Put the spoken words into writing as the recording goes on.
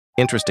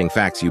Interesting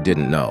facts you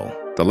didn't know.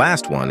 The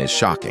last one is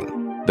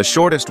shocking. The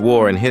shortest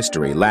war in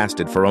history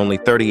lasted for only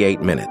 38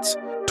 minutes.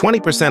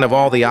 20% of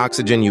all the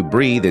oxygen you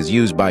breathe is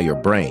used by your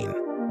brain.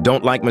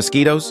 Don't like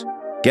mosquitoes?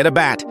 Get a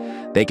bat.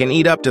 They can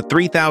eat up to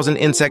 3,000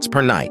 insects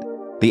per night.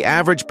 The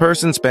average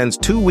person spends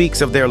 2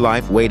 weeks of their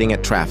life waiting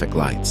at traffic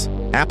lights.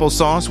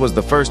 Applesauce was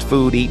the first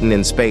food eaten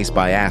in space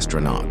by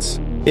astronauts.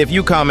 If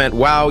you comment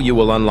 "wow," you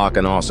will unlock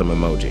an awesome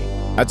emoji.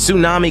 A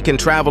tsunami can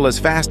travel as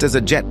fast as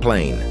a jet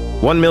plane.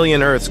 1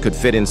 million Earths could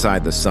fit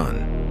inside the sun.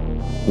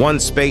 One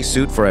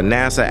spacesuit for a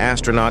NASA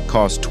astronaut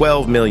costs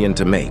 $12 million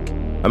to make.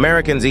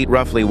 Americans eat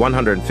roughly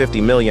 150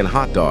 million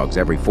hot dogs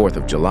every 4th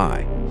of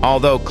July.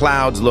 Although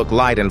clouds look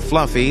light and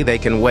fluffy, they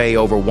can weigh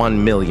over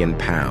 1 million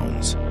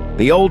pounds.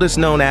 The oldest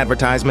known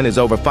advertisement is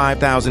over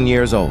 5,000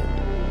 years old.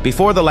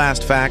 Before the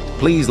last fact,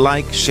 please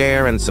like,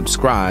 share, and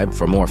subscribe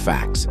for more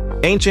facts.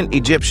 Ancient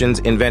Egyptians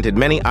invented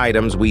many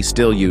items we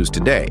still use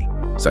today,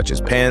 such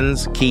as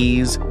pens,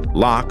 keys,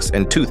 locks,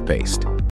 and toothpaste.